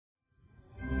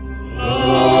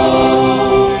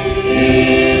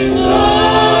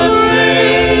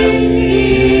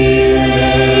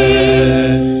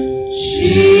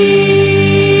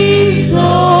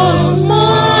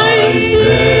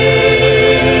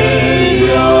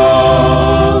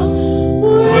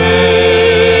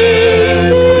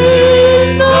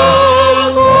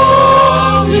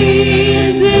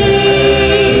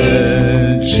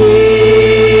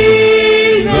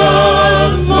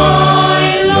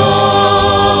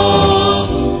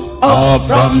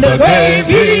From the grave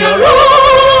he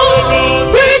arose,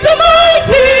 with a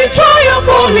mighty triumph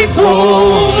on his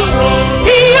horse.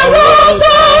 He arose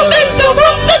amidst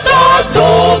the dark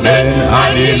domain,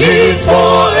 and he lives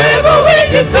forever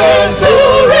with his hands to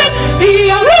reign. He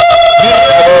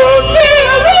arose,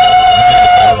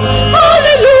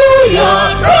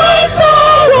 hallelujah, Christ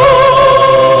arose.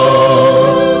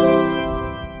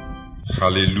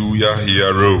 Hallelujah, he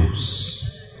arose.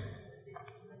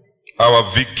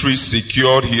 Our victory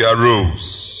secured, he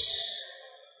arose.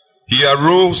 He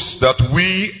arose that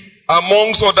we,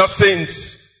 amongst other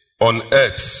saints on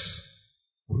earth,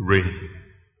 will reign.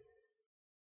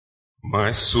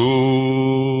 My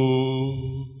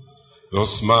soul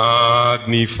does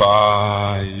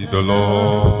magnify the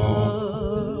Lord,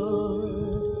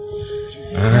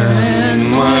 and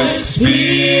my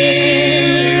spirit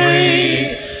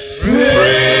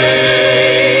praises.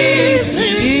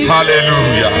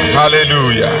 Hallelujah,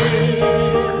 hallelujah.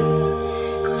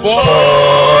 For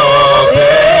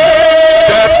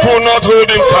death could not hold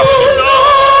him captive.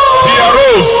 He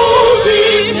arose,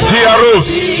 he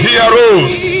arose, he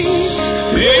arose.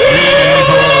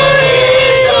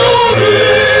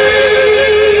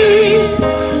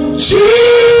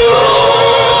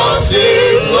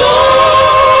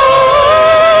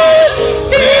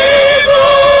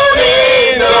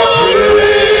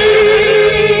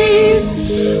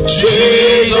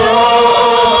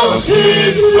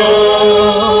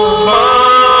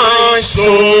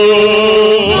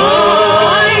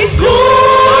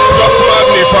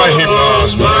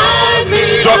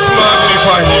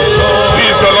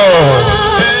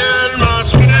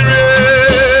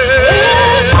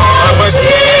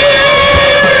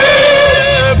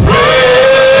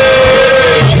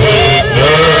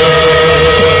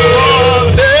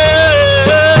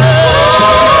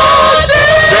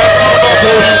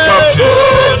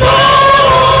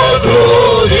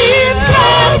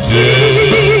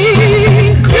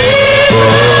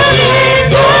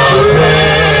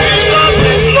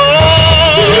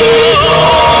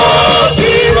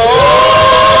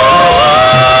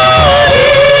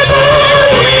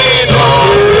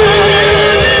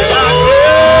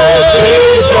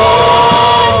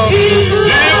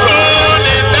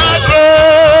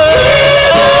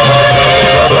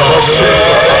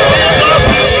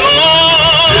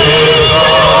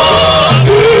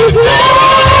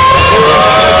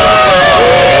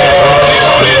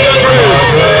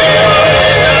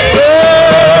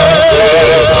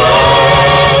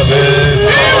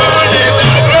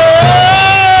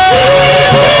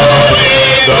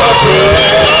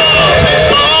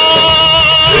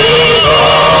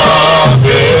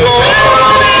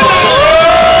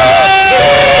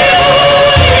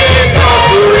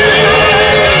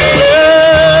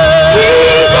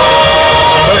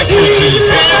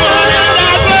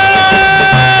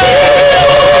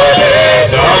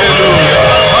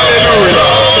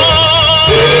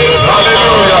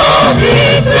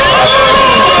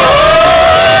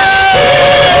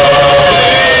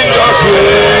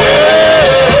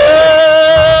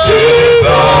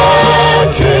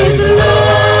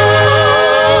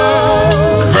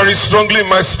 Strongly in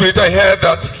my spirit I heard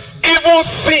that even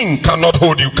sin cannot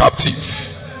hold you captive.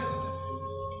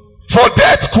 For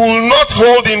death could not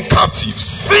hold him captive.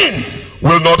 Sin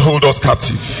will not hold us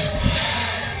captive.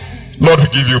 Lord,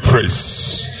 we give you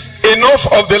praise.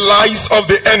 Enough of the lies of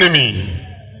the enemy.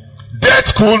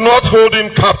 Death could not hold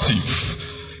him captive.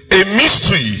 A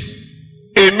mystery.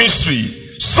 A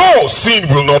mystery. So sin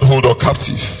will not hold us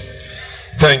captive.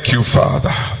 Thank you,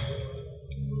 Father.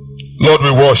 Lord,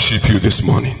 we worship you this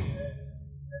morning.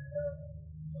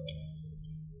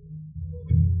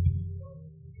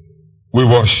 We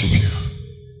worship you.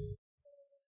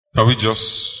 Can we just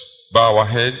bow our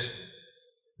head?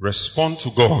 Respond to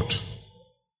God.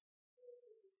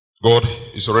 God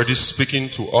is already speaking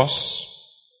to us.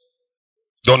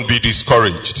 Don't be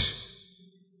discouraged.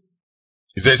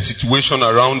 Is there a situation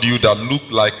around you that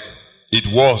looked like it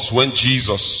was when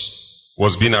Jesus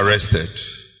was being arrested?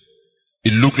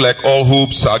 It looked like all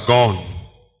hopes are gone.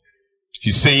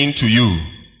 He's saying to you,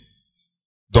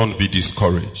 don't be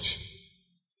discouraged.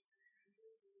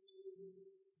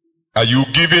 Are you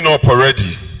giving up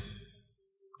already?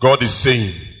 God is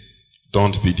saying,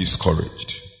 don't be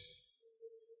discouraged.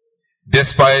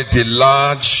 Despite the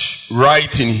large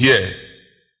writing here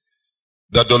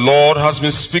that the Lord has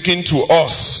been speaking to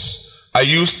us, are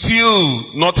you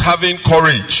still not having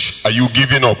courage? Are you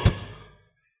giving up?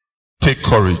 Take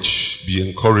courage. Be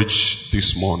encouraged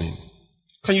this morning.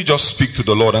 Can you just speak to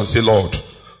the Lord and say, Lord,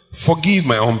 forgive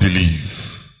my unbelief.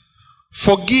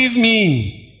 Forgive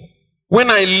me when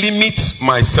I limit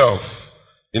myself.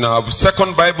 In our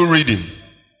second Bible reading,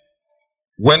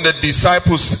 When the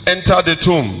disciples entered the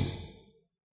tomb,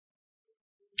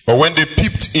 or when they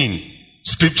peeped in,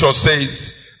 scripture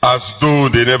says, as though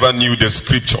they never knew the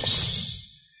scriptures.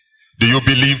 Do you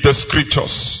believe the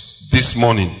scriptures this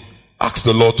morning? Ask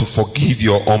the Lord to forgive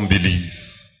your unbelief.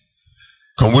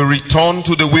 Can we return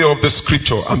to the way of the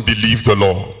scripture and believe the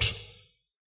Lord?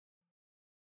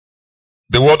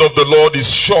 The word of the Lord is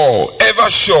sure, ever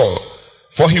sure,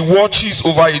 for he watches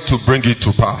over it to bring it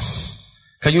to pass.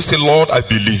 Can you say, Lord, I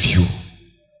believe you?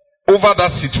 Over that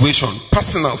situation,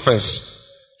 personal first,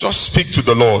 just speak to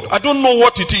the Lord. I don't know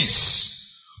what it is,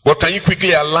 but can you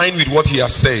quickly align with what he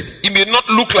has said? It may not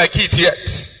look like it yet,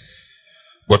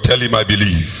 but tell him, I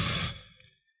believe.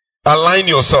 Align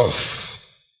yourself,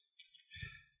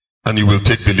 and he will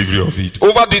take delivery of it.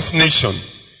 Over this nation,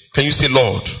 can you say,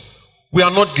 Lord, we are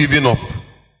not giving up.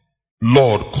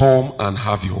 Lord, come and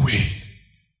have your way.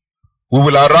 We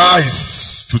will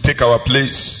arise to take our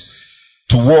place,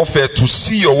 to warfare, to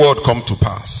see your word come to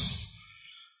pass.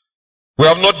 We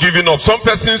have not given up. Some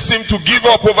persons seem to give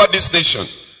up over this nation.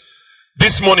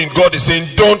 This morning, God is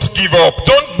saying, don't give up.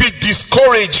 Don't be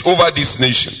discouraged over this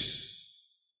nation.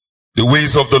 The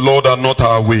ways of the Lord are not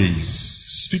our ways.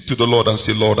 Speak to the Lord and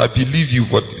say, Lord, I believe you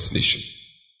for this nation.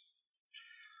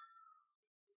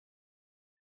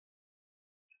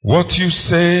 What you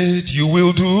said you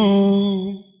will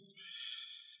do,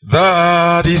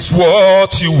 that is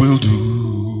what you will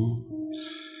do.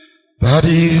 That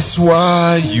is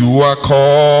why you are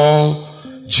called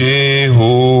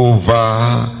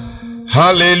Jehovah.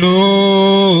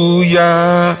 Hallelujah.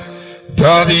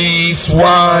 That is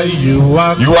why you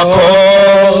are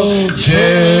called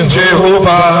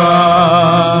Jehovah.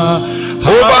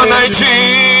 Over Nigeria.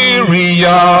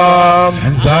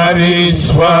 And that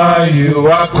is why you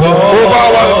are called over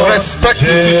our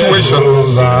respective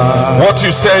situations. What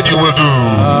you said you will do.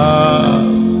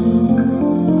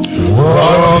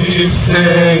 What you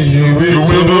say you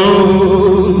will do.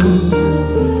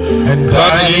 And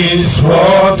that is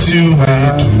what you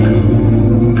will do.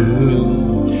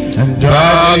 And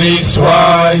that is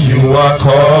why you are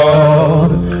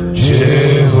called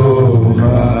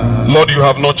Jehovah. Lord, you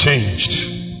have not changed.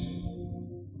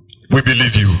 We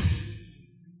believe you.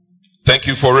 Thank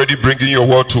you for already bringing your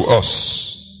word to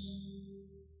us.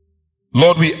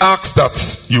 Lord, we ask that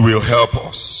you will help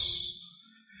us.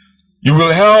 You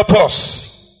will help us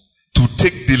to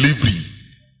take delivery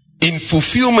in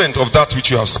fulfillment of that which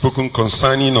you have spoken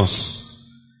concerning us.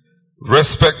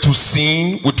 Respect to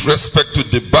sin with respect to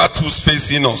the battles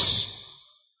facing us.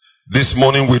 This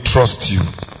morning we trust you.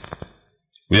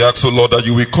 We ask, O Lord, that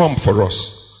you will come for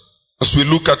us. As we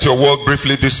look at your word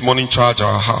briefly this morning, charge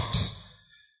our hearts.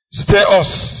 Stir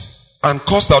us and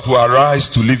cause that we arise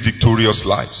to live victorious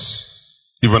lives,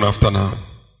 even after now,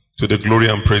 to the glory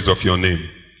and praise of your name.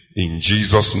 In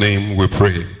Jesus' name we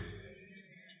pray.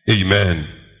 Amen.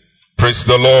 Praise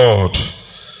the Lord.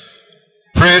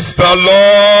 Praise the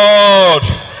Lord.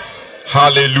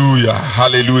 Hallelujah.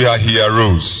 Hallelujah. He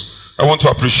arose. I want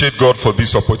to appreciate God for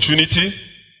this opportunity.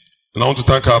 And I want to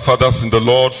thank our fathers in the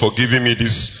Lord for giving me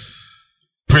this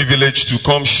privilege to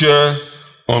come share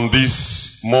on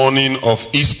this morning of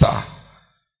Easter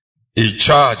a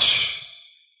charge,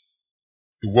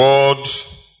 a word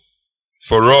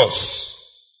for us.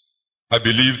 I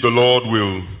believe the Lord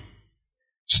will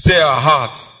stir our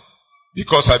heart,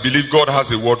 because I believe God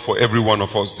has a word for every one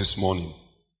of us this morning.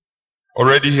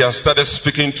 Already He has started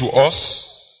speaking to us,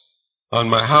 and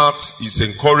my heart is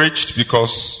encouraged,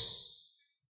 because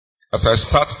as I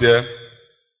sat there,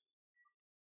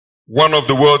 one of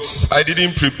the words, I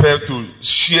didn't prepare to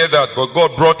share that, but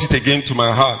God brought it again to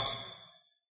my heart,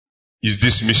 is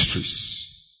this mysteries.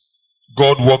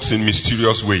 God works in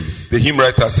mysterious ways. The hymn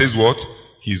writer says what?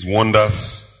 His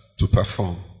wonders to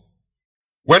perform.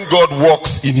 When God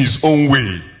works in His own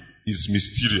way, is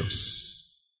mysterious.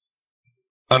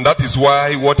 And that is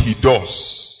why what He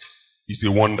does is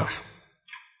a wonder.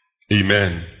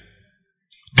 Amen.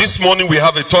 This morning we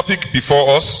have a topic before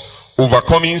us,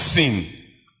 overcoming sin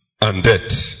and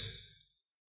death.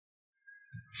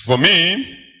 For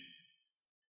me,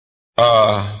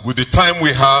 with the time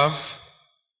we have,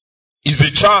 is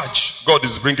a charge God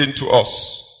is bringing to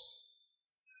us.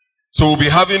 So we'll be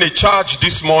having a charge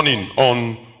this morning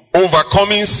on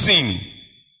overcoming sin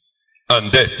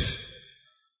and death.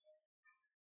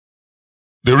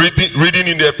 The reading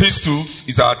in the epistles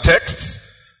is our text,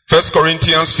 1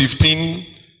 Corinthians 15,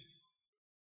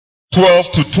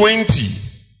 12 to 20.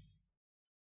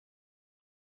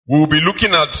 We'll be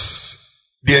looking at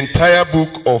the entire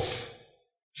book of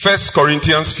 1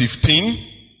 Corinthians 15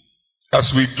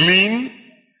 as we glean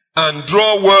and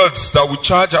draw words that will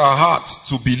charge our hearts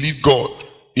to believe God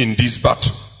in this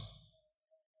battle.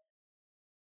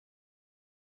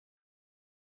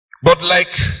 But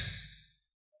like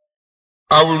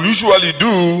I will usually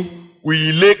do,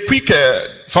 we lay quick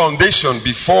foundation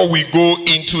before we go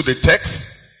into the text.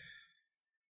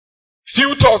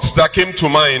 Few thoughts that came to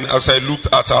mind as I looked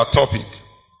at our topic: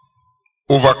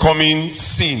 overcoming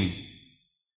sin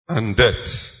and death.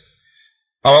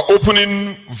 Our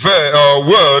opening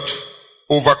word,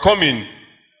 overcoming,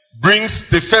 brings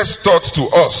the first thought to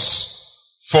us.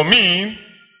 For me,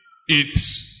 it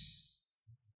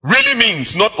really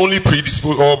means not only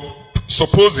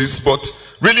supposes, but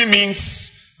really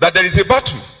means that there is a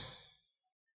battle.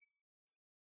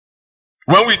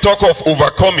 When we talk of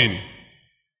overcoming,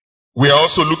 we are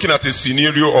also looking at a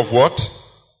scenario of what?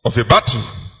 Of a battle.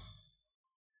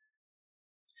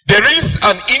 There is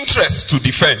an interest to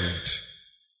defend.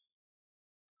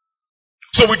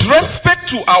 So with respect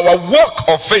to our walk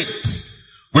of faith,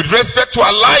 with respect to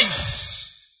our lives,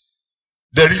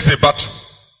 there is a battle.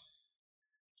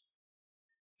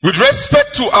 With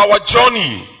respect to our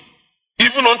journey,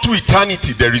 even unto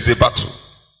eternity, there is a battle.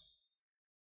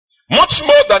 Much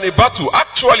more than a battle.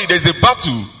 Actually, there is a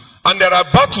battle, and there are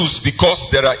battles because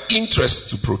there are interests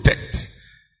to protect.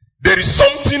 There is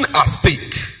something at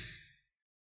stake.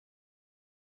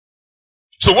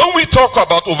 So when we talk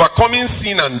about overcoming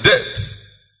sin and death,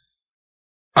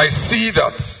 I see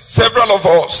that several of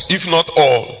us, if not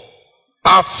all,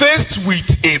 are faced with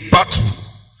a battle.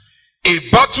 A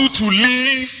battle to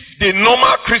live the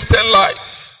normal Christian life.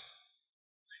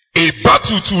 A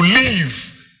battle to live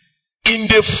in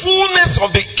the fullness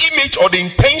of the image or the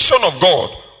intention of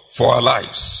God for our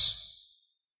lives.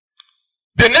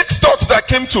 The next thought that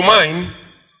came to mind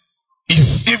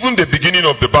is even the beginning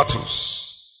of the battles.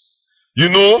 You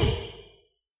know,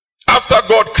 after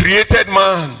God created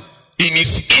man in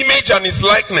his image and his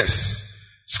likeness,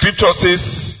 scripture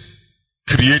says,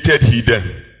 created he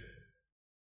them.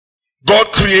 God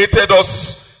created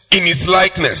us in his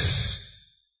likeness.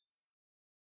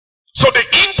 So the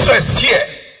interest here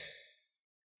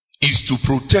is to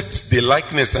protect the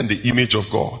likeness and the image of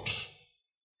God,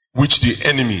 which the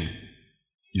enemy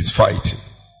is fighting.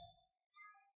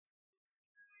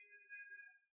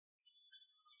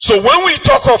 So when we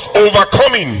talk of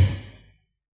overcoming,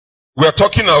 we are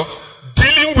talking of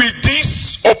dealing with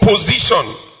this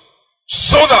opposition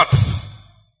so that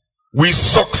we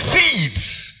succeed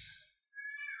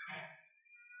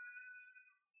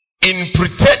in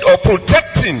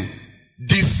protecting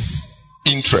this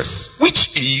interest, which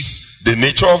is the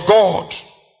nature of God.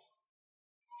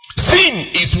 Sin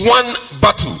is one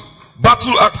battle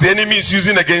axe the enemy is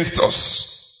using against us.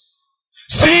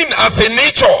 Sin as a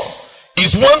nature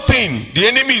is one thing the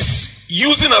enemy is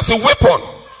using as a weapon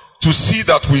to see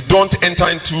that we don't enter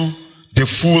into the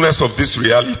fullness of this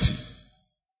reality.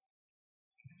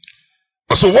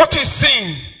 So what is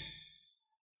sin?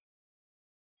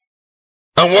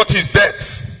 And what is death?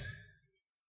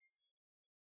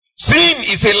 Sin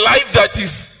is a life that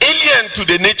is alien to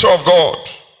the nature of God,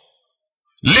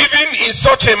 living in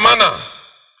such a manner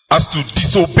as to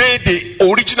disobey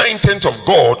the original intent of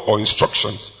God or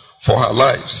instructions for our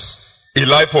lives. A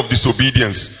life of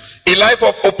disobedience, a life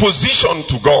of opposition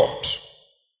to God.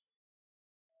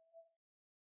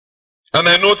 And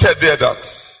I noted there that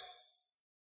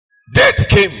death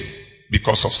came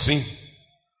because of sin.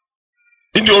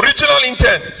 In the original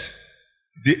intent,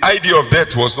 the idea of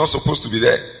death was not supposed to be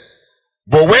there.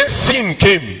 But when sin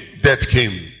came, death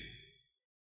came.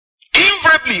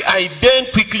 Invariably, I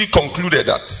then quickly concluded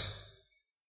that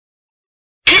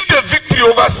if the victory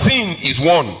over sin is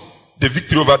won, the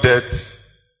victory over death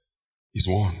is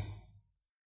won.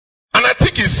 And I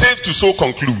think it's safe to so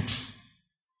conclude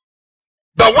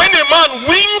that when a man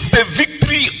wins the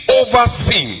victory over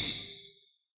sin,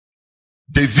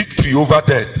 the victory over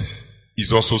death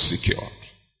is also secured.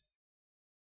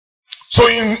 So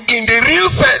in the real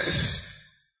sense,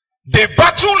 the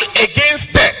battle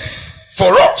against death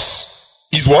for us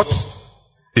is what?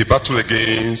 A battle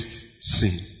against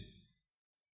sin.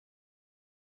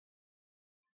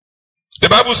 The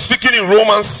Bible speaking in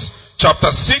Romans chapter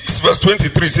 6 verse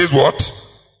 23 says what?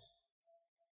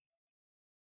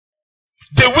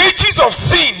 The wages of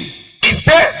sin is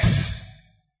death.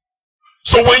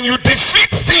 So when you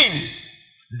defeat sin,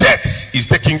 death is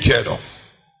taken care of.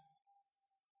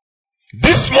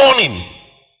 This morning,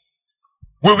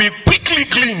 we will quickly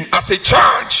glean as a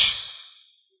charge.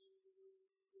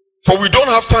 For we don't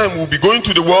have time, we'll be going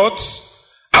to the words.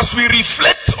 As we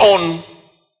reflect on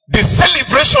the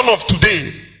celebration of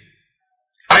today,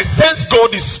 I sense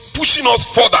God is pushing us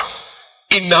further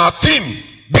in our theme.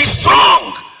 Be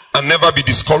strong and never be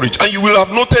discouraged. And you will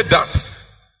have noted that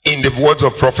in the words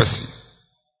of prophecy.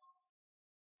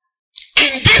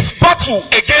 In this battle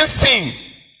against sin,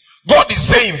 God is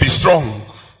saying, be strong.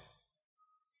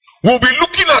 We'll be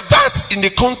looking at that in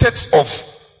the context of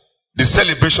the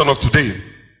celebration of today,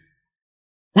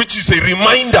 which is a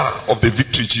reminder of the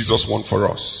victory Jesus won for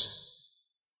us.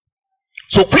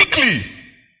 So quickly,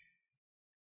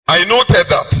 I noted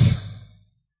that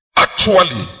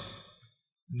actually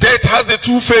death has a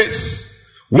two-face.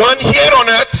 One here on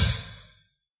earth,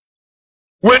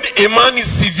 when a man is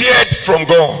severed from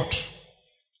God.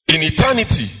 In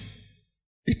eternity,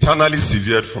 eternally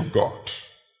severed from God.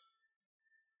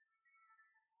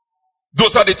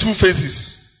 Those are the two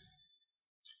phases.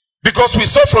 Because we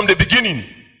saw from the beginning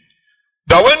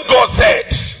that when God said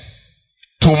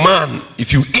to man,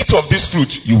 if you eat of this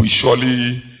fruit, you will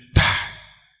surely die.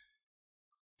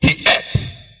 He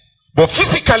ate. But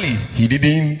physically, he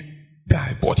didn't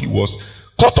die, but he was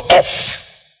cut off.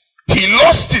 He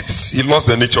lost it. He lost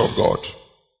the nature of God.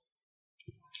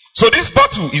 So this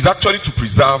battle is actually to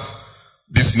preserve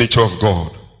this nature of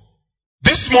God.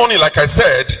 This morning, like I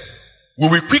said, we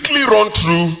will quickly run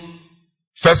through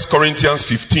 1 Corinthians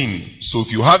 15. So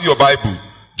if you have your Bible,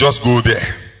 just go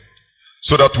there.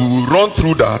 So that we will run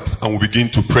through that and we'll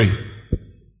begin to pray.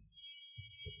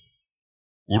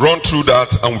 We'll run through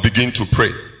that and we'll begin to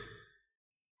pray.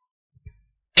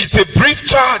 It's a brief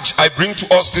charge I bring to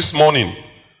us this morning,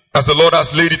 as the Lord has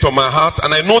laid it on my heart,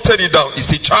 and I noted it down.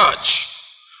 It's a charge.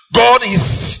 God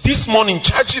is this morning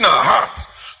charging our hearts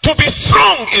to be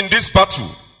strong in this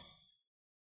battle.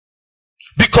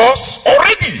 Because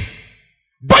already,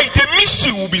 by the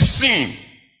mystery we'll be seeing,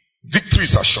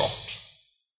 victories are short.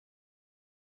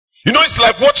 You know, it's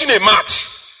like watching a match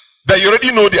that you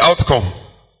already know the outcome.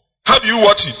 How do you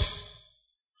watch it?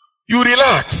 You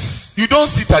relax. You don't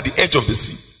sit at the edge of the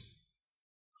seat.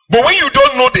 But when you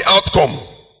don't know the outcome,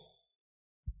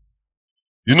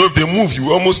 you know, if they move,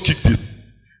 you almost kick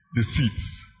the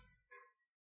seats.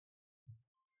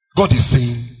 God is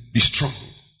saying, be strong.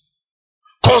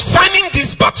 Concerning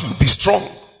this battle, be strong.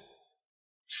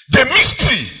 The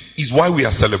mystery is why we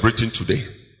are celebrating today.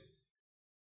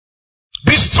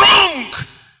 Be strong.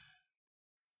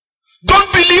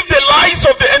 Don't believe the lies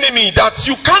of the enemy that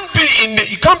you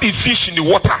can't be fish in the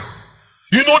water.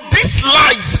 You know, these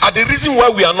lies are the reason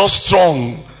why we are not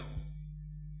strong.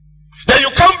 That you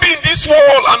can't be in this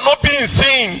world and not be in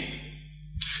sin.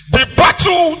 The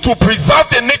battle to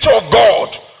preserve the nature of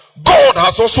God, God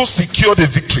has also secured a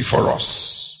victory for us.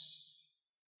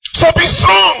 So be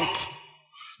strong.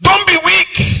 Don't be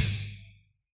weak.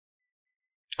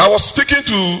 I was speaking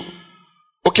to,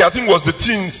 I think it was the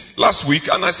teens last week,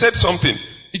 and I said something.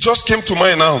 It just came to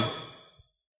mind now.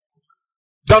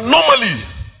 That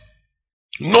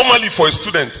normally for a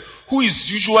student who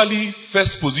is usually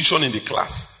first position in the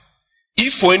class,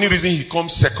 if for any reason he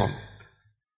comes second,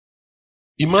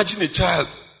 imagine a child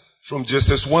from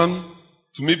JSS 1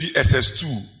 to maybe SS2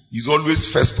 is always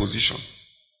first position.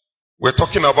 We're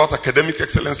talking about academic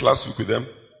excellence last week with them.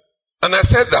 And I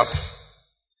said that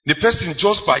the person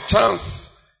just by chance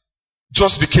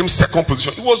just became second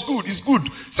position. It was good. It's good.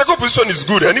 Second position is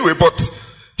good anyway, but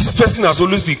this person has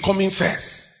always been coming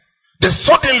first. Then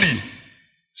suddenly,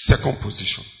 second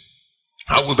position.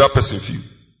 How will that person feel?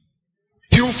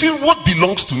 He will feel what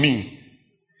belongs to me.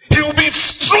 He will be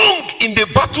strong in the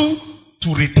battle to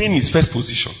retain his first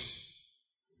position.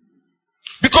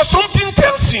 Because something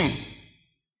tells him,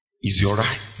 is your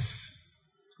right.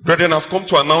 Brethren, I've come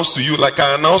to announce to you, like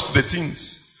I announced to the teens,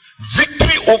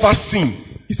 victory over sin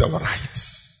is our right.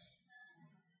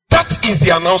 That is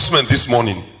the announcement this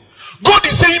morning. God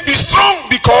is saying, be strong,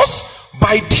 because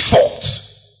by default,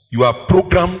 you are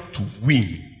programmed to win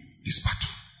this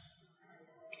battle.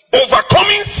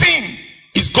 Overcoming sin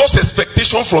is God's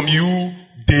expectation from you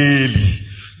daily.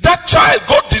 That child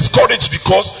got discouraged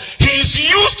because he is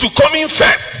used to coming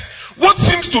first. What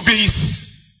seems to be his.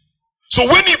 So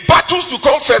when he battles to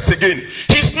come first again,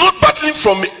 he's not battling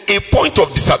from a point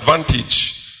of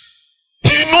disadvantage.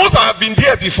 He knows I have been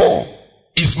there before.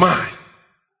 It's mine.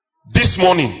 This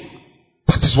morning,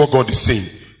 that is what God is saying.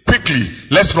 Quickly,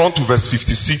 let's run to verse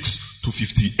 56 to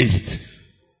 58.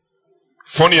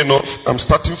 Funny enough, I'm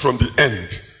starting from the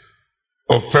end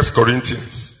of 1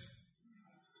 Corinthians.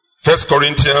 1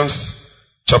 Corinthians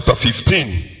chapter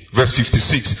 15, verse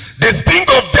 56. The sting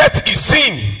of death is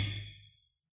sin,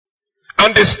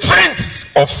 and the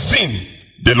strength of sin,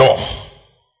 the law.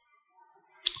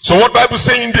 So what Bible is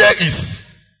saying there is,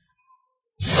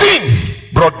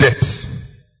 sin brought death.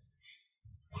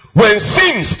 When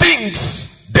sin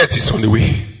stings, death is on the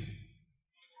way.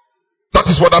 That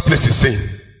is what that place is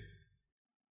saying.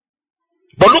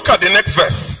 But look at the next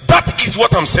verse. That is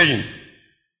what I'm saying.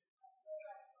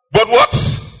 But what?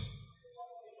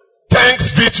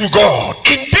 Thanks be to God.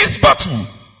 In this battle,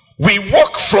 we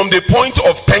walk from the point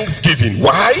of thanksgiving.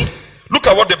 Why? Look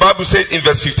at what the Bible said in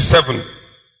verse 57.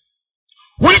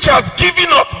 Which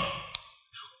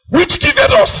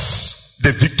giveth us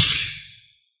the victory.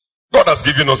 God has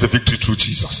given us the victory through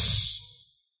Jesus.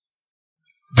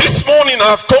 This morning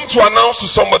I have come to announce to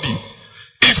somebody,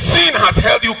 if sin has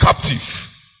held you captive,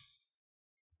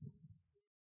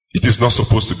 it is not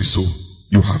supposed to be so.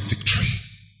 You have victory.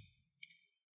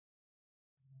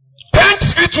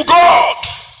 Thanks be to God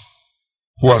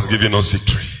who has given us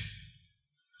victory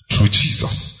through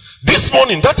Jesus. This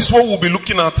morning, that is what we'll be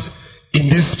looking at in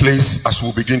this place as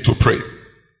we begin to pray.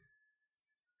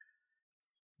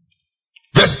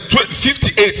 Verse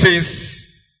 58 says,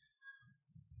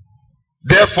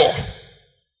 therefore,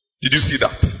 did you see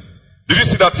that? Did you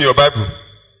see that in your Bible?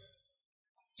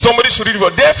 Somebody should read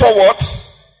it. Therefore what?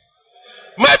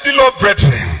 My beloved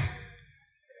brethren,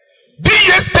 be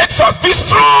ye steadfast, be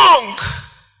strong.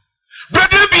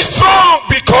 Brethren, be strong,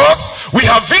 because we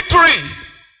have victory.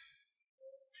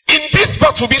 In this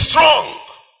battle, be strong.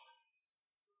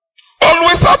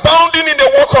 Always abounding in the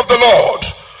work of the Lord.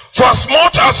 For as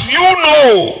much as you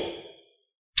know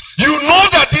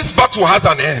that this battle has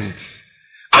an end.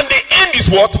 And the end is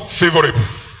what? Favorable.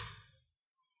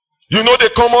 You know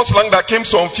the common slang that came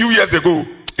some few years ago,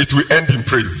 it will end in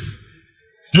praise.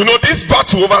 You know this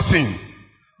battle over sin,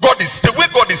 the way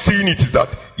God is seeing it is that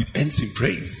it ends in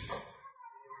praise.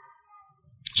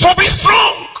 So be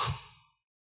strong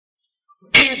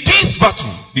in this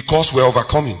battle, because we're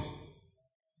overcoming.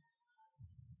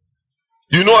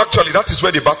 You know, actually, that is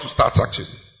where the battle starts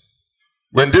actually.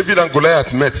 When David and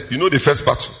Goliath met, you know the first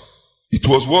battle, it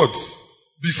was words.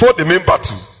 Before the main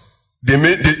battle,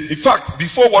 in fact,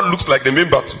 before what looks like the main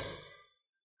battle,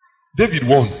 David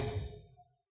won.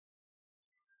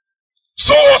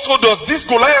 So also does this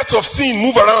Goliath of sin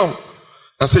move around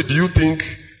and say, do you think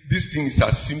this thing is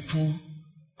as simple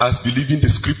as believing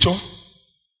the scripture?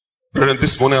 Brethren,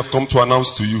 this morning I've come to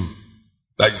announce to you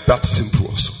that it's that simple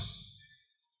also.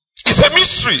 It's a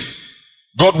mystery.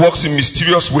 God works in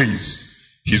mysterious ways.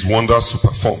 His wonders to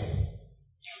perform.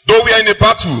 Though we are in a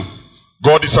battle,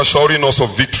 God is assuring us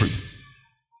of victory.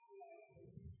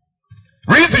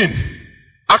 Reason,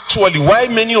 actually, why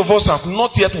many of us have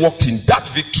not yet walked in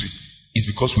that victory is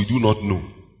because we do not know.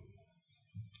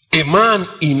 A man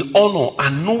in honor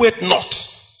and knoweth not.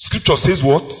 Scripture says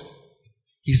what?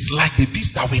 He's like the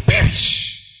beast that will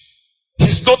perish.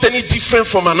 He's not any different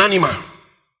from an animal.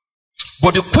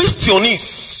 But the question is,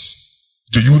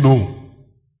 do you know?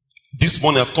 This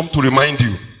morning I've come to remind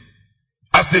you.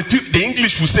 As the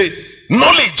English will say,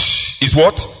 knowledge is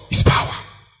what? Is power.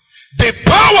 The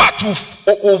power to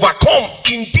overcome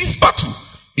in this battle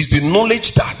is the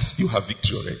knowledge that you have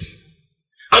victory already.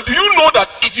 And do you know that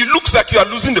if it looks like you are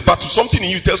losing the battle, something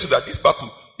in you tells you that this battle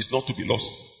is not to be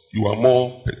lost. You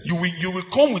will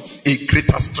come with a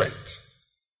greater strength.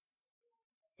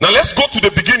 Now let's go to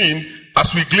the beginning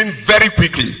as we glean very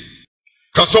quickly.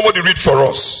 Can somebody read for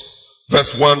us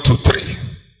verse 1 to 3?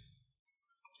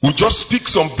 We'll just speak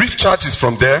some brief charges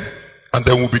from there and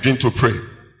then we'll begin to pray.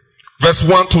 Verse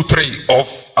 1 to 3 of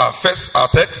our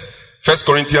text, 1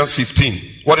 Corinthians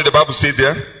 15. What did the Bible say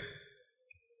there?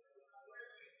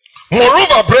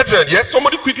 Moreover, brethren, yes,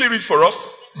 somebody quickly read for us.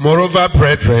 Moreover,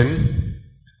 brethren,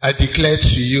 I declare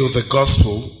to you the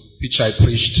gospel which I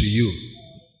preached to you,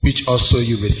 which also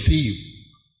you received,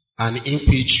 and in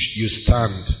which you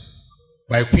stand,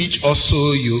 by which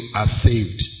also you are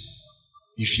saved,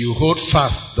 if you hold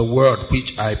fast the word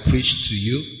which I preached to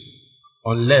you,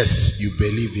 unless you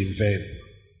believe in vain.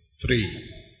 3.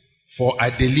 For I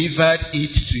delivered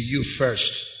it to you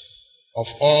first, of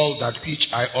all that which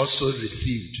I also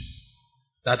received,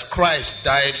 that Christ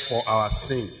died for our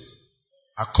sins,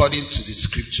 according to the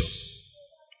scriptures.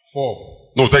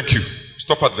 4. No, thank you.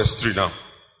 Stop at verse 3 now.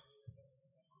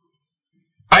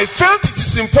 I felt it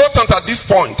is important at this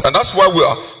point, and that's why we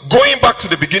are going back to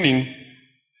the beginning,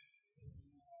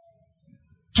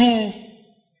 to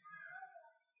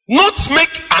not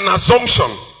make an assumption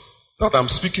that I'm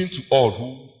speaking to all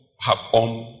who have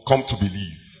come to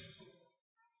believe.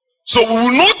 So we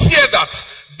will note here that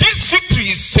this victory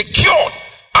is secured,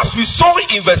 as we saw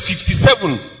in verse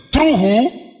 57, through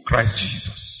who? Christ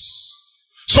Jesus.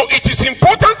 So it is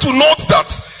important to note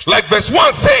that, like verse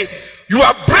 1 said, you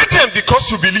are brethren because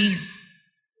you believe.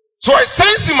 So I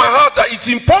sense in my heart that it's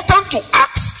important to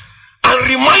ask and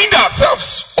remind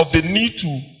ourselves of the need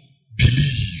to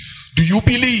believe. Do you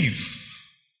believe?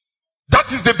 That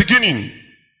is the beginning.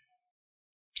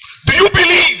 Do you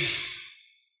believe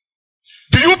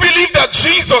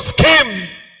Jesus came,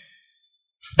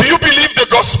 do you believe the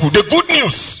gospel, the good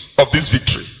news of this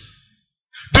victory?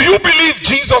 Do you believe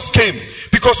Jesus came?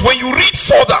 Because when you read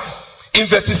further in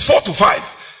verses 4 to 5,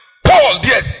 Paul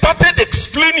there started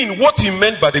explaining what he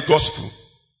meant by the gospel,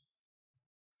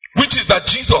 which is that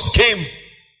Jesus came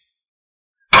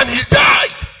and he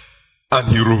died and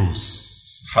he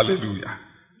rose. Hallelujah.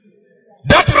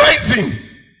 That rising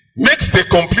makes the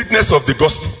completeness of the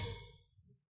gospel.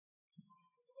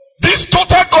 This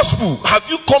total gospel, have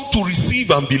you come to receive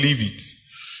and believe it?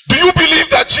 Do you believe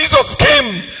that Jesus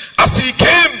came? As he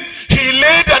came, he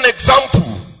laid an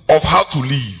example of how to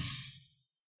live.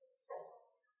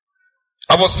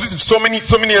 I was listening so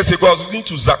many years ago, I was listening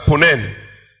to Zach Ponen.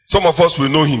 Some of us will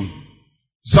know him.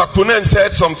 Zach Ponen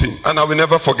said something, and I will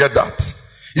never forget that.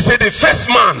 He said the first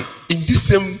man in this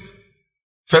same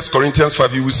 1 Corinthians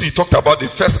 5, you will see, he talked about the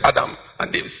first Adam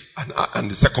and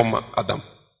the second man, Adam.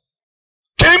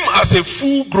 Came as a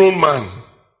full-grown man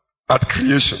at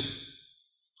creation.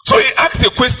 So he asked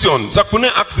a question. Zach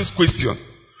Ponen asked this question.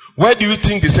 Why do you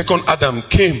think the second Adam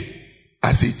came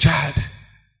as a child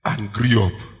and grew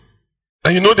up?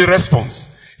 And you know the response.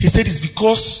 He said it's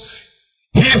because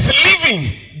he is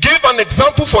living, gave an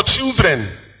example for children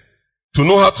to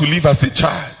know how to live as a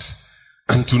child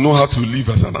and to know how to live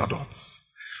as an adult.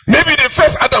 Maybe the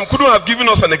first Adam couldn't have given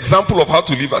us an example of how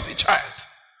to live as a child.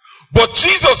 But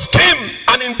Jesus came,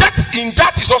 and in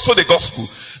that is also the gospel.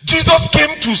 Jesus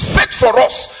came to set for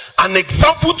us an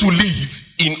example to live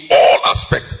in all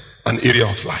aspects and area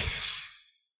of life.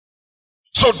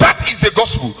 So that is the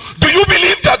gospel. Do you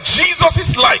believe that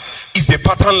Jesus' life is the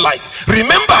pattern life?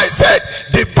 Remember I said,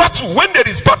 the battle, when there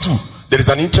is battle, there is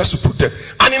an interest to protect.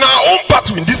 And in our own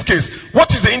battle, in this case,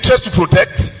 what is the interest to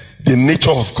protect? The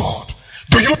nature of God.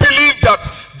 Do you believe that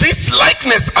this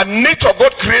likeness and nature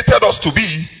God created us to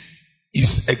be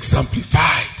is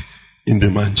exemplified in the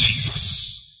man Jesus?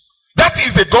 That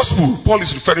is the gospel Paul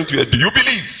is referring to here. Do you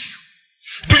believe?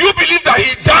 Do you believe that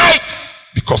he died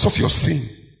because of your sin?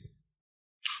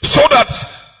 So that,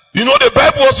 you know, the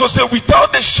Bible also says,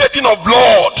 without the shedding of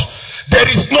blood, there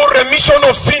is no remission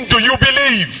of sin. Do you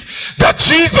believe that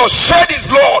Jesus shed his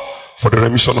blood for the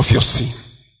remission of your sin?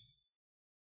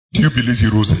 Do you believe he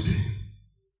rose again?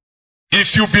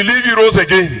 If you believe he rose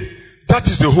again, that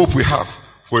is the hope we have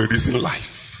for a risen life.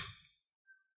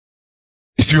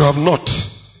 If you have not,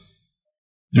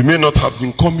 you may not have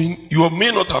been coming, you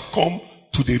may not have come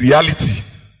to the reality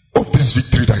of this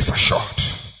victory that is assured.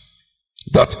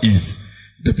 That is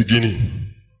the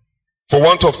beginning. For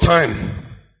want of time,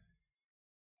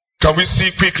 can we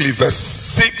see quickly verse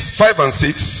 5 and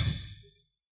 6?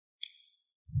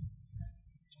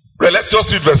 Well, let's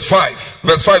just read verse 5.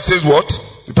 Verse 5 says what?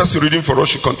 The person reading for us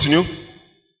should continue.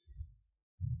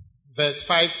 Verse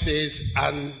 5 says,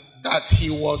 and that he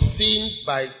was seen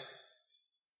by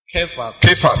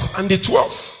Cephas and the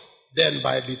 12. Then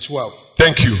by the 12.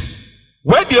 Thank you.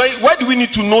 Why do we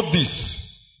need to note this?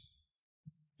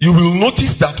 You will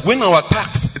notice that when our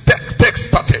text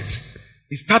started,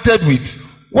 it started with,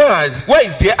 why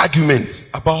is there argument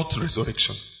about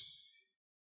resurrection?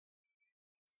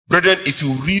 Brethren, if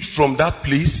you read from that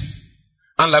place,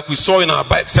 and like we saw in our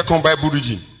second Bible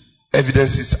reading,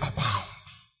 evidences abound.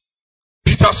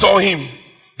 Peter saw him.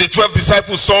 The 12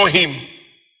 disciples saw him.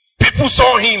 People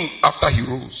saw him after he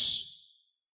rose.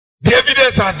 The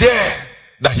evidence are there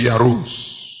that he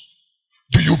arose.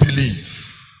 Do you believe?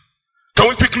 Can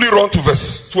we quickly run to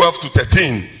verse 12 to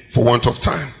 13 for want of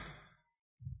time?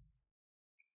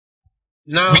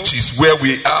 Now, which is where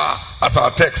we are as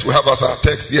our text. We have as our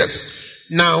text, yes.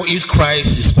 Now, if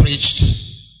Christ is preached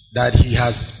that he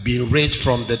has been raised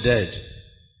from the dead,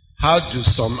 how do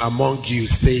some among you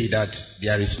say that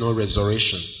there is no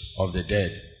resurrection of the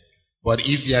dead? But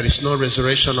if there is no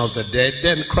resurrection of the dead,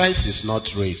 then Christ is not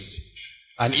raised.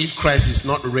 And if Christ is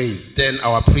not raised, then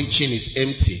our preaching is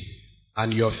empty,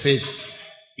 and your faith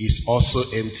is also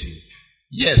empty.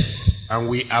 Yes, and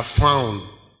we have found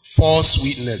false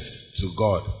witness to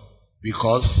God,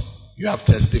 because you have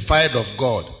testified of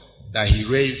God that he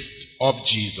raised up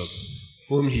Jesus,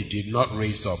 whom he did not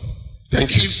raise up. Thank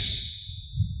you.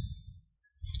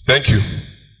 Thank you.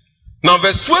 Now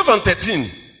verse 12 and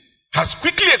 13 has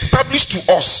quickly established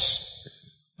to us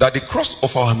that the cross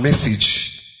of our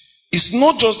message is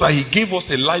not just that he gave us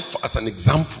a life as an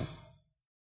example,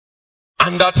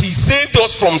 and that he saved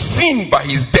us from sin by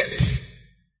his death,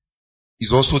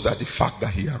 is also that the fact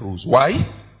that he arose. Why?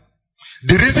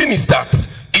 The reason is that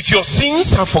if your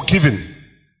sins are forgiven,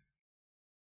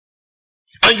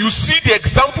 and you see the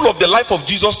example of the life of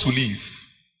Jesus to live,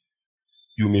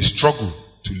 you may struggle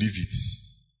to live it.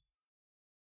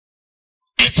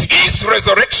 It is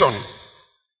resurrection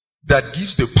that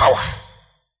gives the power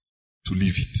to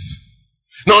live it.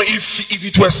 Now, if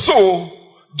it were so,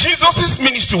 Jesus'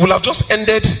 ministry would have just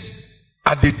ended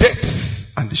at the death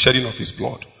and the shedding of his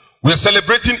blood. We are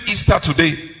celebrating Easter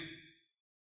today.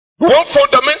 One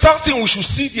fundamental thing we should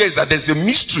see there is that there's a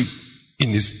mystery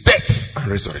in his death and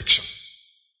resurrection.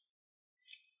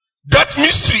 That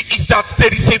mystery is that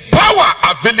there is a power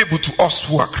available to us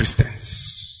who are Christians.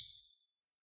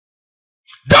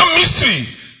 That mystery,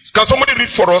 can somebody read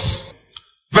for us?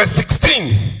 Verse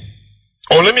 16.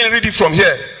 Or let me read it from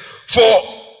here. For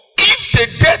if the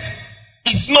dead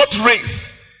is not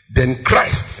raised, then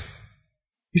Christ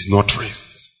is not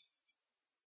raised.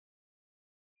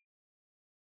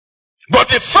 But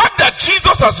the fact that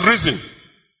Jesus has risen,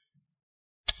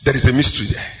 there is a mystery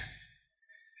there.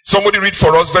 Somebody read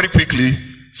for us very quickly.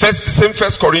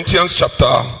 First Corinthians chapter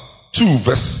 2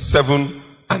 verse 7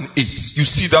 and 8. You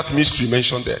see that mystery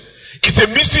mentioned there. It's a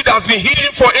mystery that has been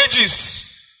hidden for ages.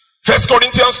 First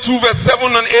Corinthians 2 verse 7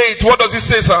 and 8. What does it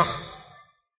say, sir?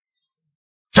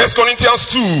 First Corinthians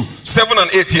 2, 7 and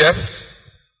 8, yes.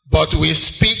 But we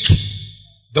speak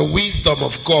the wisdom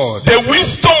of God. The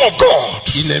wisdom of God.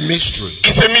 In a mystery.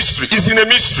 It's a mystery. It's in a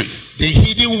mystery. The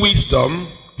hidden wisdom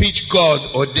which God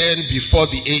ordained before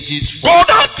the ages. God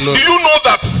had, do you know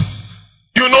that,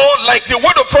 like the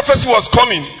word of prophecy was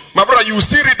coming. My brother, you will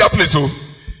still read that place. Oh,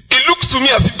 it looks to me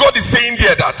as if God is saying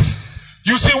there that,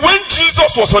 you see, when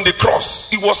Jesus was on the cross,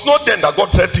 it was not then that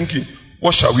God started thinking,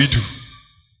 what shall we do?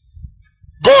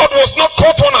 God was not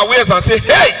caught unawares and say,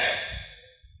 hey,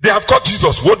 they have caught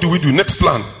Jesus. What do we do? Next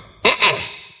plan.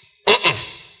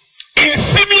 In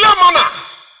similar manner,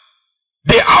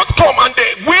 the outcome and the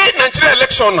way Nigeria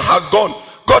election has gone,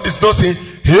 God is not saying,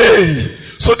 hey,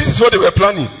 so this is what they were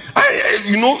planning.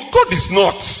 God is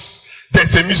not.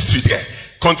 There's a mystery there.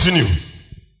 Continue.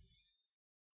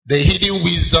 The hidden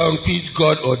wisdom which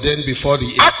God ordained before the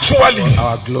age. Actually,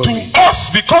 our glory. to us,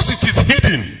 because it is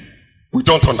hidden, we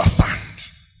don't understand.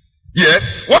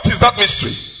 Yes, what is that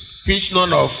mystery? Which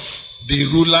none of the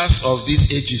rulers of these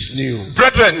ages knew.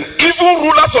 Brethren, even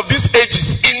rulers of these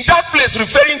ages, in that place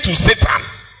referring to Satan,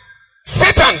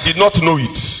 Satan did not know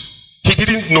it. He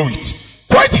didn't know it.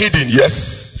 Quite hidden,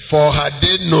 yes. For had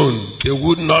they known, they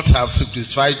would not have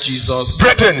crucified Jesus.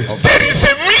 Brethren, there is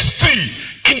a mystery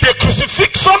in the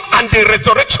crucifixion and the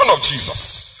resurrection of Jesus.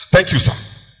 Thank you, sir.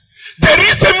 There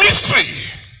is a mystery.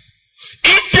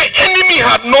 If the enemy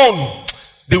had known,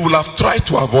 they would have tried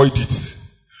to avoid it.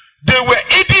 They were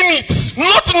aiding it,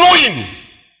 not knowing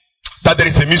that there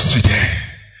is a mystery there.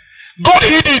 God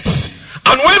hid it.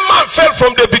 And when man fell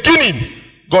from the beginning,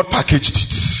 God packaged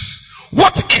it.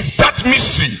 What is that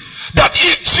mystery? That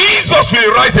if Jesus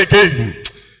will rise again,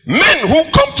 men who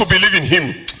come to believe in him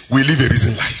will live a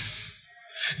risen life.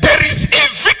 There is a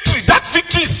victory. That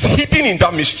victory is hidden in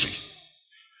that mystery.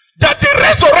 That the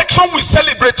resurrection we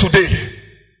celebrate today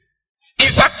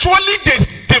is actually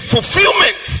the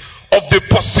fulfillment of the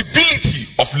possibility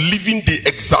of living the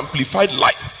exemplified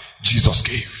life Jesus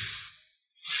gave.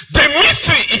 The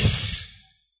mystery is,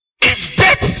 if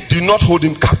death did not hold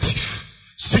him captive,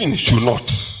 sin should not.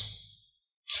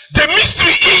 The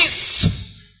mystery is,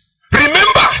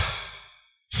 remember,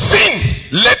 sin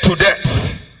led to death.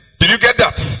 Did you get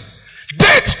that?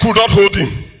 Death could not hold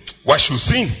him. Why should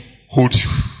sin hold you?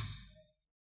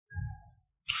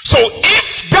 So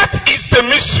if that is the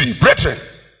mystery, brethren,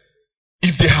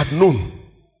 if they had known,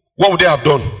 what would they have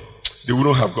done? They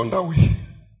wouldn't have gone that way.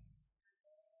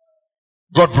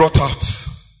 God brought out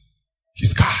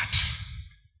his guard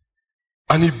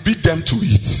and he beat them to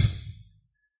it.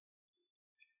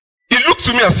 It looked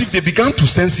to me as if they began to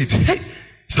sense it. Hey,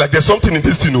 it's like there's something in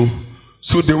this,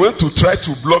 So they went to try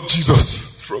to block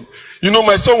Jesus from.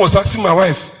 My son was asking my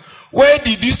wife, where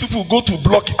did these people go to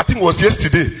block? I think it was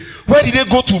yesterday. Where did they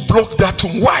go to block that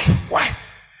tomb? Why?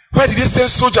 Why did they send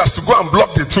soldiers to go and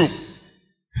block the tomb?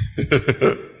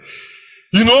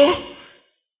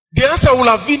 The answer will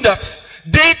have been that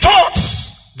they thought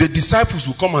the disciples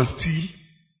would come and steal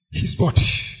his body.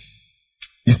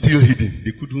 It's still hidden.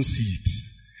 They couldn't see it.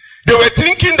 They were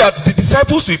thinking that the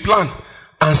disciples will plan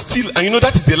and steal, and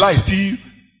that is the lie still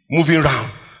moving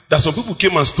around. That some people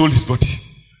came and stole his body.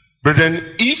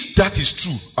 Brethren, if that is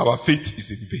true, our faith is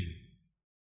in vain.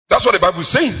 That's what the Bible is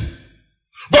saying.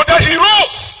 But that he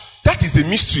rose, that is a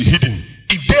mystery hidden.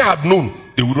 If they had known,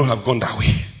 they wouldn't have gone that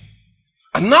way.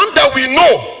 And now that we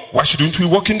know, why shouldn't we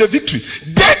walk in the victory?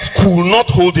 Death could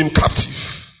not hold him captive.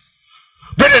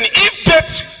 Brethren, if death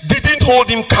didn't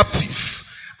hold him captive,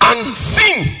 and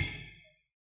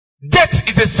death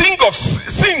is a sin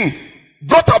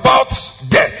brought about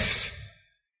death,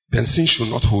 then sin should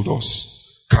not hold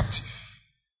us captive.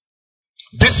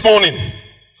 This morning,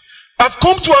 I've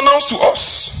come to announce to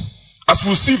us, as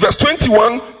we'll see verse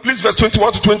 21, please verse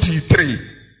 21 to 23.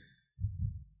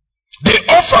 The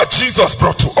offer Jesus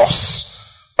brought to us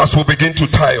as we begin to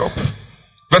tie up.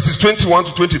 Verses 21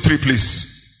 to 23, please.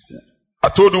 I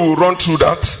told you we'll run through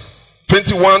that.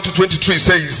 21 to 23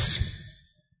 says,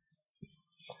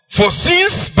 for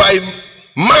since by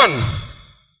man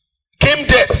came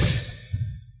death,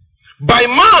 by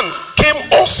man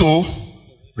came also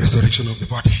resurrection of the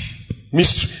body.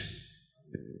 Mystery.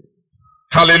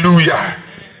 Hallelujah.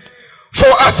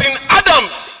 For as in Adam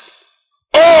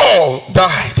all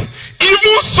died,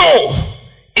 even so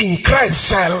in Christ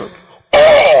shall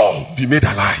all be made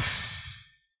alive.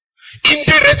 In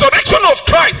the resurrection of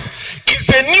Christ is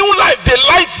the new life, the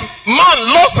life man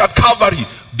lost at Calvary,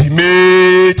 be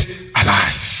made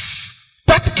alive.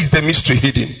 That is the mystery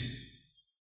hidden.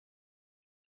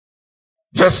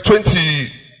 Verse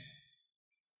 23.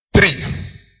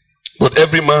 But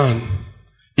every man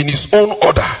in his own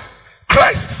order.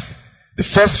 Christ, the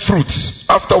first fruits.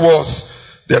 Afterwards,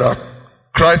 there are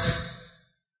Christ.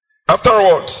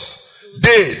 Afterwards,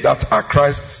 they that are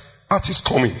Christ at his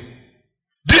coming.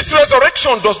 This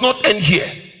resurrection does not end here.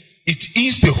 It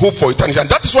is the hope for eternity. And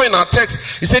that is why in our text,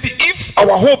 he said, if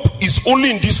our hope is only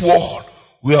in this world,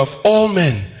 we have all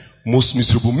men most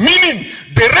miserable. Meaning,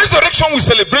 the resurrection we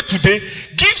celebrate today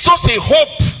gives us a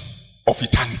hope of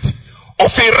eternity,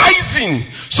 of a rising.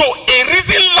 So, a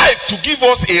risen life to give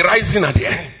us a rising at the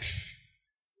end.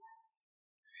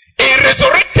 A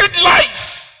resurrected life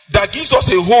that gives us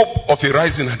a hope of a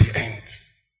rising at the end.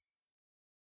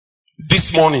 This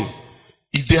morning,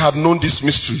 if they had known this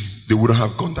mystery, they wouldn't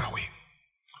have gone that way.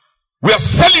 We are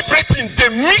celebrating the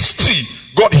mystery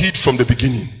God hid from the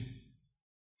beginning,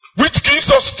 which gives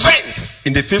us strength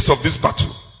in the face of this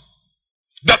battle.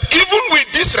 That even with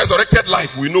this resurrected life,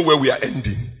 we know where we are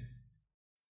ending.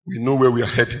 We know where we are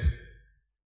heading.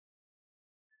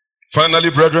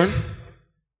 Finally, brethren,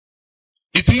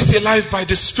 it is a life by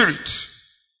the Spirit.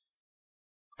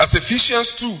 As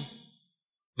Ephesians 2,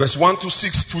 verse 1 to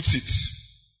 6 puts it,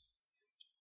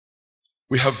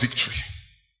 we have victory.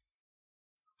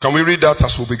 Can we read that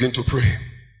as we begin to pray?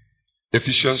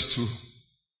 Ephesians 2,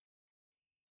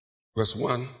 verse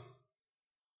 1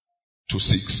 to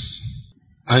 6.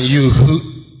 And you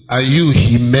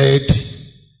he made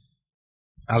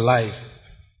alive.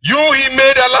 You he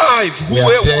made alive. We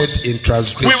were dead in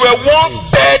transgression. We were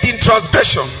once dead in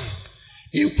transgression,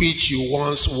 in which you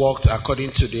once walked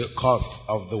according to the course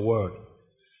of the world,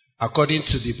 according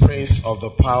to the prince of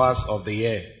the powers of the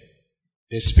air,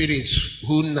 the spirit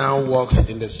who now walks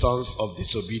in the sons of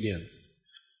disobedience,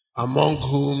 among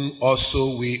whom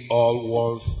also we all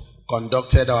once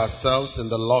conducted ourselves in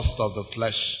the lust of the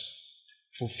flesh,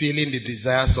 fulfilling the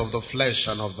desires of the flesh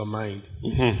and of the mind,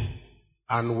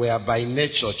 and were by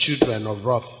nature children of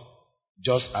wrath,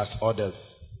 just as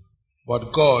others.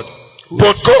 But God,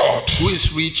 who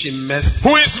is rich in mercy,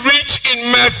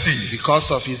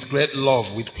 because of his great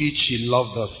love with which he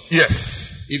loved us,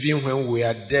 yes, even when we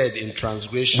are dead in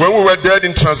transgression,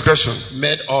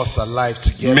 made us alive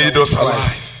together with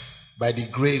Christ. By the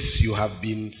grace you have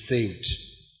been saved,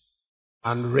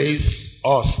 and raised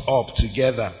us up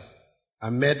together,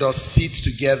 and made us sit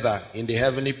together in the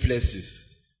heavenly places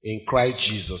in Christ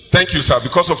Jesus. Thank you, sir.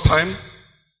 Because of time,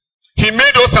 he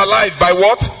made us alive by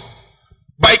what?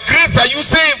 By grace are you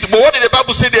saved. But what did the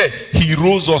Bible say there? He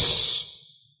rose us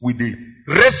with the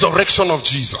resurrection of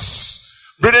Jesus.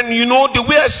 Brethren, you know, the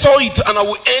way I saw it, and I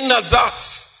will end at that,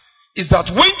 is that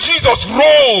when Jesus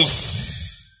rose,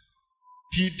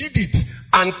 he did it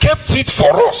and kept it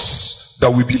for us, that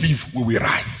we believe we will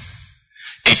rise.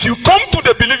 If you come to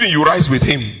the believing, you rise with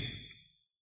him.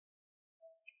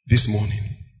 This morning,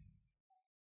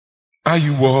 are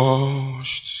you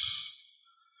washed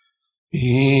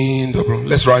in the blood?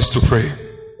 Let's rise to pray.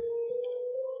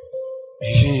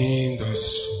 In the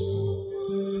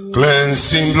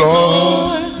cleansing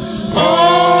blood.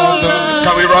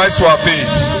 Can we rise to our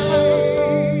feet?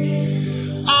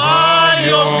 And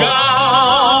your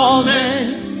garments,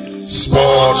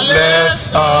 spotless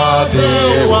are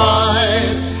they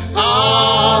white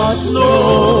as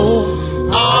snow.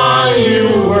 Are you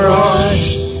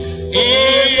washed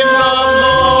in the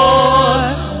blood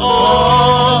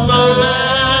of the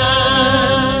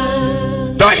Lamb?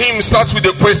 That hymn starts with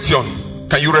a question.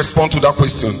 Can you respond to that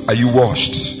question? Are you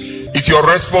washed? If your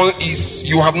response is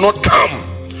you have not come,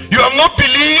 you have not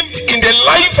believed in the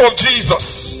life of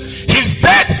Jesus, his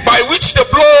death by which the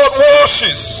blood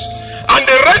washes, and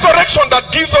the resurrection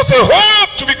that gives us a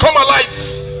hope to become alive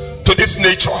to this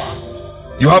nature,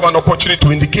 you have an opportunity to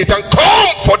indicate and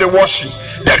come for the washing.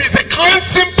 There is a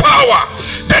cleansing power power.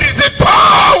 There is a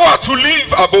power to live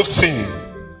above sin.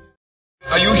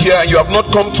 Are you here and you have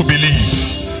not come to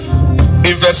believe?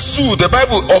 In verse 2, the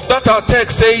Bible of that our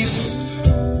text says,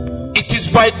 it is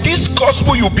by this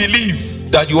gospel you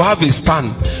believe that you have a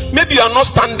stand. Maybe you are not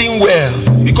standing well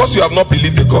because you have not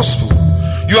believed the gospel.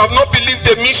 You have not believed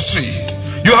the mystery.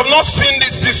 You have not seen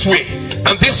this way.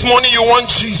 And this morning you want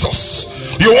Jesus.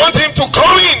 You want him to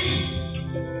come in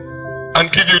and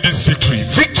give you this victory.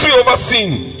 Victory over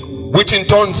sin, which in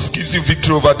turn gives you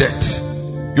victory over death.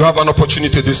 You have an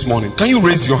opportunity this morning. Can you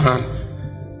raise your hand?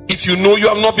 If you know you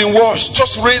have not been washed,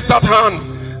 just raise that hand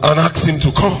and ask him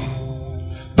to come.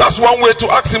 That's one way to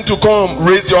ask him to come.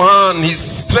 Raise your hand.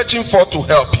 He's stretching forth to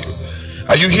help you.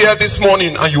 Are you here this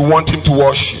morning and you want him to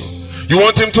wash you? You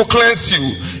want him to cleanse you?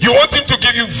 You want him to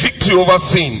give you victory over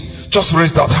sin? Just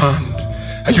raise that hand.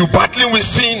 Are you battling with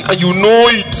sin and you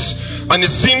know it? And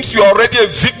it seems you are already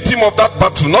a victim of that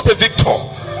battle, not a victor.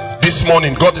 This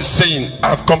morning, God is saying,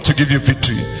 I have come to give you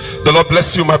victory. The Lord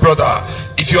bless you, my brother.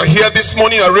 If you are here this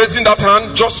morning and raising that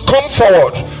hand, just come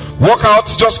forward. Walk out,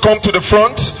 just come to the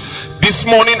front. This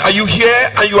morning, are you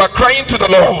here and you are crying to the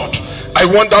Lord? I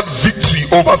want that victory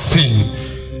over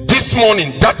sin. This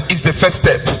morning, that is the first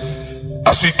step.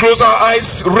 As we close our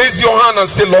eyes, raise your hand and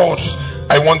say, Lord,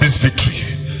 I want this victory.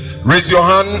 Raise your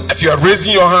hand. If you are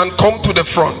raising your hand, come to the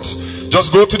front. Just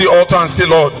go to the altar and say,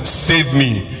 Lord, save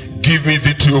me. Give me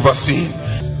victory over sin.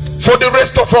 For the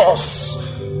rest of us,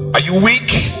 are you weak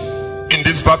in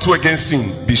this battle against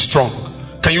sin? Be strong.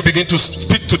 Can you begin to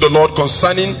speak to the Lord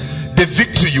concerning the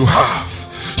victory you have?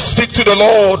 Speak to the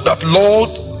Lord that,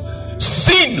 Lord,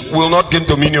 sin will not gain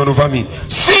dominion over me.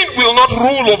 Sin will not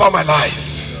rule over my life.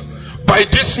 By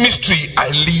this mystery, I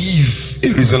live a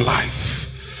risen life.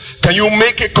 Can you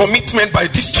make a commitment by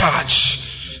discharge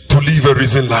to live a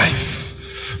risen life?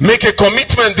 Make a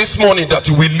commitment this morning that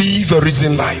you will live a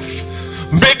risen life.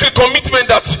 Make a commitment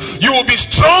that you will be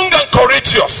strong and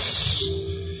courageous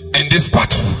in this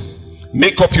battle.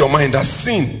 Make up your mind that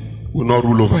sin will not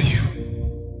rule over you.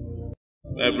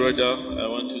 My brother, I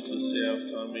want you to say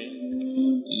after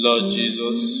me, Lord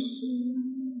Jesus,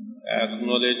 I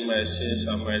acknowledge my sins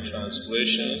and my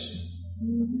transgressions,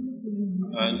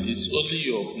 and it's only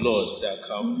your blood that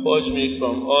can purge me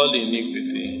from all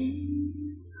iniquity.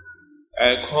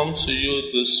 I come to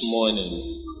you this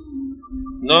morning,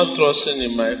 not trusting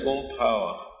in my own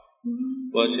power,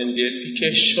 but in the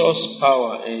efficacious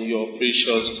power in your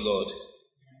precious blood.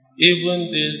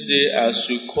 Even this day, as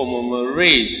we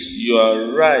commemorate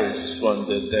your rise from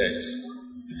the dead,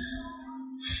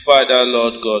 Father,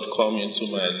 Lord God, come into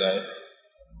my life.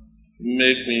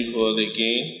 Make me whole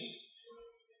again.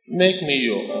 Make me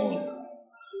your own,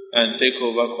 and take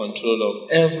over control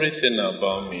of everything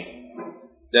about me,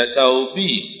 that I will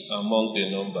be among the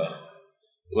number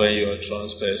when your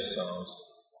trumpet sounds.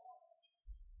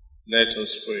 Let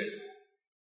us pray.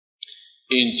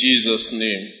 In Jesus'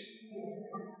 name,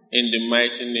 in the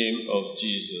mighty name of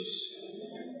Jesus,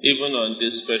 even on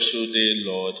this special day,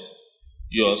 Lord,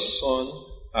 your Son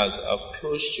has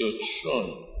approached your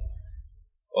throne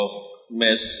of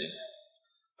mercy,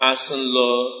 asking,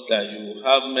 Lord, that you will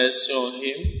have mercy on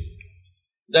him,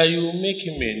 that you will make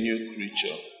him a new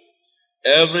creature.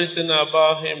 Everything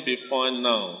about him before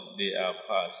now, they are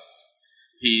past.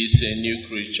 He is a new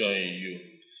creature in you.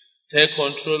 Take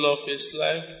control of his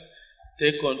life.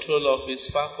 Take control of his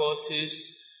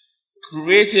faculties.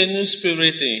 Create a new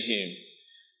spirit in him.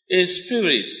 A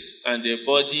spirit and a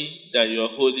body that your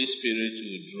Holy Spirit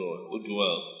will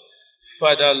dwell.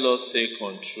 Father, Lord, take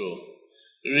control.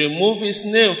 Remove his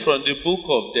name from the book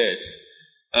of death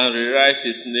and rewrite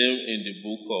his name in the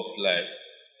book of life.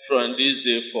 From this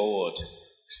day forward,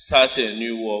 start a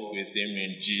new walk with him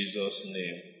in Jesus'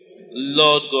 name.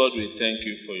 Lord God, we thank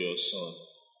you for your Son.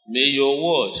 May your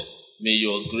word, may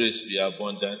your grace be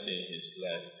abundant in his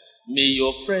life. May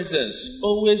your presence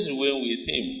always remain with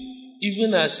him,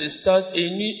 even as he starts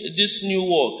this new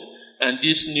walk and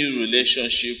this new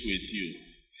relationship with you.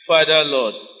 Father,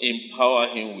 Lord,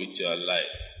 empower him with your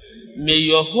life. May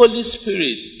your Holy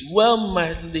Spirit dwell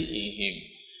mightily in him,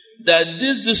 that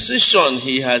this decision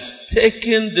he has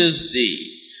taken this day,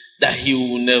 that he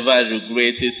will never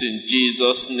regret it in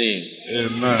Jesus' name.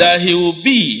 Amen. That he will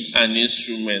be an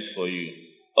instrument for you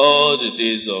all the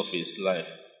days of his life.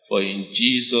 For in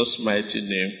Jesus' mighty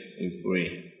name we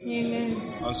pray.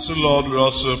 Amen. And so, Lord, we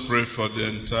also pray for the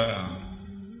entire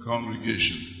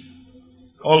congregation.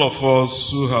 All of us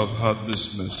who have heard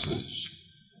this message,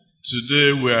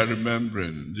 today we are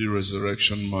remembering the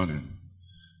resurrection morning.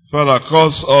 Father,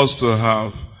 cause us to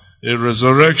have a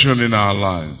resurrection in our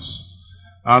lives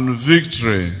and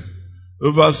victory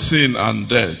over sin and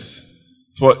death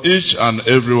for each and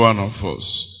every one of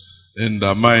us. In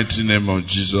the mighty name of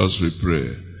Jesus we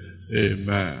pray.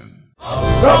 Amen.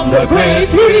 From the grave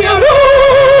he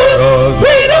arose.